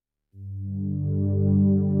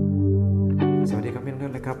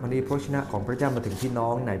นะครับวันนี้พระวจนะของพระเจ้ามาถึงพี่น้อ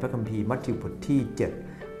งในพระคัมภีร์มัทธิวบทที่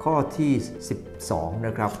7ข้อที่12น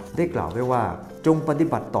ะครับได้กล่าวไว้ว่าจงปฏิ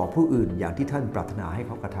บัติต่อผู้อื่นอย่างที่ท่านปรารถนาให้เ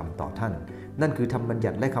ขากระทำต่อท่านนั่นคือธรรมบัญ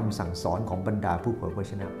ญัติและคำสั่งสอนของบรรดาผู้เผยพระว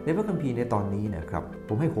จนะในพระคัมภีร์ในตอนนี้นะครับผ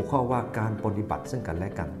มให้หัวข้อว่าการปฏิบัติซึ่งกันแล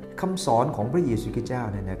ะกันคำสอนของพระเยซูคริสต์เจ้า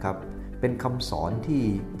เนี่ยนะครับเป็นคำสอนที่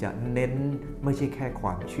จะเน้นไม่ใช่แค่คว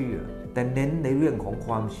ามเชื่อแต่เน้นในเรื่องของค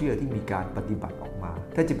วามเชื่อที่มีการปฏิบัติออกมา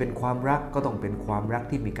ถ้าจะเป็นความรักก็ต้องเป็นความรัก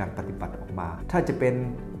ที่มีการปฏิบัติออกมาถ้าจะเป็น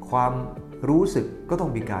ความรู้สึกก็ต้อ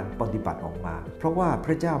งมีการปฏิบัติออกมาเพราะว่าพ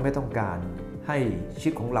ระเจ้าไม่ต้องการให้ชี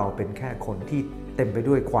วิตของเราเป็นแค่คนที่เต็มไป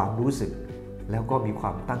ด้วยความรู้สึกแล้วก็มีคว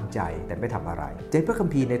ามตั้งใจแต่ไม่ทำอะไรในพระคัม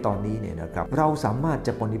ภีร์ในตอนนี้เนี่ยนะครับเราสามารถจ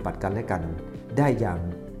ะปฏิบัติกันและกันได้อย่าง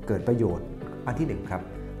เกิดประโยชน์อันที่1ครับ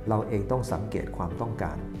เราเองต้องสังเกตความต้องก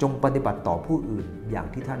ารจงปฏิบัติต่อผู้อื่นอย่าง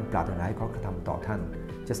ที่ท่านปรารถนาให้เขากระทำต่อท่าน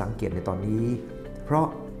จะสังเกตในตอนนี้เพราะ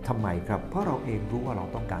ทำไมครับเพราะเราเองรู้ว่าเรา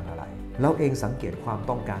ต้องการอะไรเราเองสังเกตความ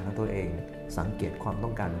ต้องการของตัวเองสังเกตความต้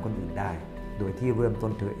องการของคนอื่นได้โดยที่เริ่มต้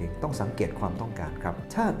นตัวเองต้องสังเกตความต้องการครับ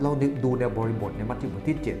ถ้าเราดูในบริบทในมัทธิวบท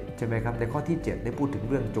ที่7ใช่ไหมครับในข้อที่7ได้พูดถึง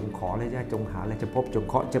เรื่องจงขอและได้จงหาและจะพบจง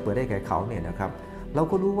เคาะจะเปิดได้แก่เขาเนี่ยนะครับเรา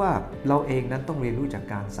ก็รู้ว่าเราเองนั้นต้องเรียนรู้จาก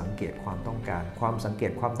การสังเกตความต้องการความสังเก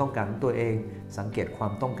ตความต้องการของตัวเองสังเกตควา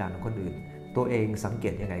มต้องการของคนอื่นตัวเองสังเก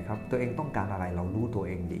ตยังไงครับตัวเองต้องการอะไรเรารู้ตัวเ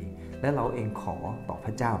องดีและเราเองขอต่อพ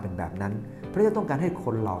ระเจ้าเป็นแบบนั้นพระเจ้าต้องการให้ค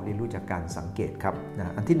นเราเรียนรู้จากการสังเกตครับ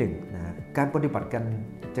อันที่1นะการปฏิบัติกัน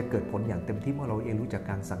จะเกิดผลอย่างเต็มที่เมื่อเราเรียนรู้จาก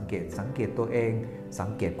การสังเกตตัวเองสัง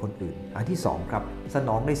เกตคนอื่นอันที่2ครับสน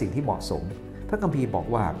องในสิ่งที่เหมาะสมพระคัมภีร์บอก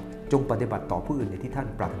ว่าจงปฏิบัติต่อผู้อื่นอย่างที่ท่าน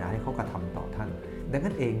ปรารถนาให้เขากระทำต่อท่านดัง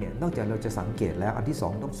นั้นเองเนี่ยนอกจากเราจะสังเกตแล้วอันที่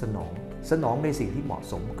2ต้องสนองในสิ่งที่เหมาะ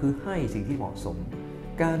สมคือให้สิ่งที่เหมาะสม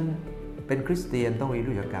การเป็นคริสเตียนต้องเรียน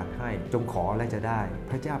รู้จากการให้จงขอและจะได้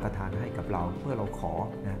พระเจ้าประทานให้กับเราเมื่อเราขอ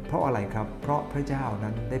นะเพราะอะไรครับเพราะพระเจ้า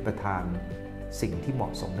นั้นได้ประทานสิ่งที่เหมา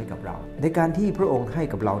ะสมให้กับเราในการที่พระองค์ให้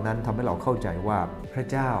กับเรานั้นทำให้เราเข้าใจว่าพระ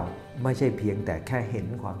เจ้าไม่ใช่เพียงแต่แค่เห็น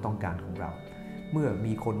ความต้องการของเราเมื่อ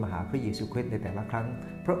มีคนมาหาพระเยซูคริสต์ในแต่ละครั้ง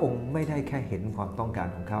พระองค์ไม่ได้แค่เห็นความต้องการ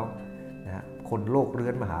ของเขานะคนโรคเรื้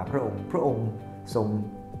อนมาหาพระองค์ทรง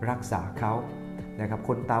รักษาเขานะครับค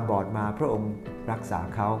นตาบอดมาพระองค์รักษา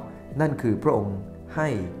เขานั่นคือพระองค์ให้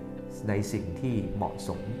ในสิ่งที่เหมาะส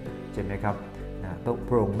มใช่ไหมครับนะ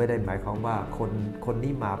พระองค์ไม่ได้หมายความว่าคน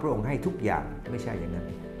นี้มาพระองค์ให้ทุกอย่างไม่ใช่อย่างนั้น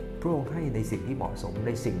พระองค์ให้ในสิ่งที่เหมาะสมใ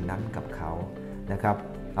นสิ่งนั้นกับเขานะครับ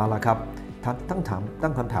เอาล่ะครับตั้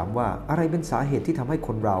งคำถามว่าอะไรเป็นสาเหตุที่ทำให้ค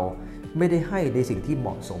นเราไม่ได้ให้ในสิ่งที่เหม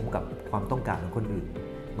าะสมกับความต้องการของคนอื่น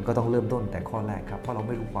มันก็ต้องเริ่มต้นแต่ข้อแรกครับเพราะเราไ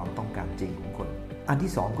ม่รู้ความต้องการจริงของคนอัน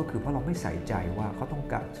ที่2ก็คือเพราะเราไม่ใส่ใจว่าเขาต้อง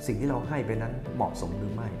การสิ่งที่เราให้ไปนั้นเหมาะสมหรื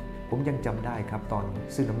อไม่ผมยังจำได้ครับตอน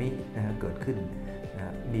สึนามิเกิดขึ้น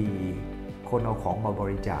มีคนเอาของมาบ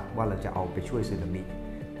ริจาคว่าเราจะเอาไปช่วยสึนามิ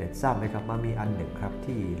แต่ทราบไหมครับว่ามีอันหนึ่งครับ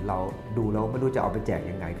ที่เราดูแล้วไม่รู้จะเอาไปแจก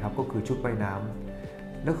ยังไงครับก็คือชุดว่ายน้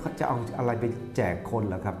ำแล้วจะเอาอะไรไปแจกคน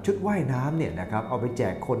ล่ะครับชุดว่ายน้ำเนี่ยนะครับเอาไปแจ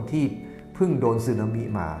กคนที่เพิ่งโดนสึนามิ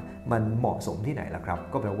มามันเหมาะสมที่ไหนล่ะครับ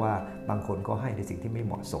ก็แปลว่าบางคนก็ให้ในสิ่งที่ไม่เ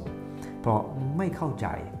หมาะสมเพราะไม่เข้าใจ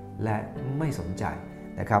และไม่สนใจ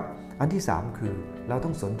นะครับอันที่3คือเราต้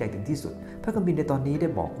องสนใจถึงที่สุดพระคัมภีร์ในตอนนี้ได้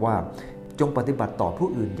บอกว่าจงปฏิบัติต่อผู้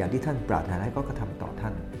อื่นอย่างที่ท่านปรารถนาให้เขากระทำต่อท่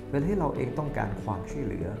านเวลาที่เราเองต้องการความช่วยเ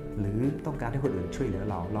หลือหรือต้องการให้คนอื่นช่วยเหลือ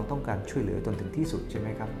เราต้องการช่วยเหลือจนถึงที่สุดใช่ไหม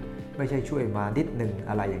ครับไม่ใช่ช่วยมานิดนึง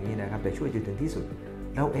อะไรอย่างนี้นะครับแต่ช่วยจนถึงที่สุด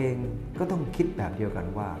เราเองก็ต้องคิดแบบเดียวกัน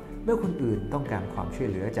ว่าเมื่อคนอื่นต้องการความช่วย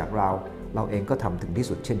เหลือจากเราเองก็ทำถึงที่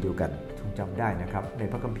สุดเช่นเดียวกันจำได้นะครับใน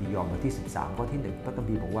พระคัมภีร์ยอห์นบทที่13ข้อที่1พระคัม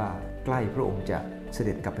ภีร์บอกว่าใกล้พระองค์จะเส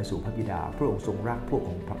ด็จกลับไปสู่พระบิดาพระองค์ทรงรักพวกข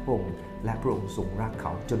องพระองค์และพระองค์ทรงรักเข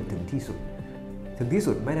าจนถึงที่สุดถึงที่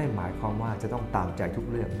สุดไม่ได้หมายความว่าจะต้องตามใจทุก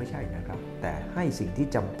เรื่องไม่ใช่นะครับแต่ให้สิ่งที่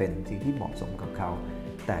จำเป็นสิ่งที่เหมาะสมกับเขา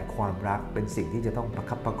แต่ความรักเป็นสิ่งที่จะต้องประ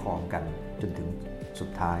คับประคองกันจนถึงสุด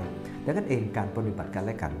ท้ายดังนั้นเองการปฏิบัติกันแ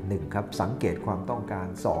ละกัน1ครับสังเกตความต้องการ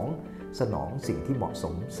2สนองสิ่งที่เหมาะส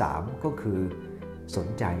ม3ก็คือสน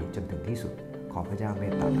ใจจนถึงที่สุดขอพระเจ้าเม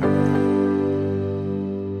ตตาครับ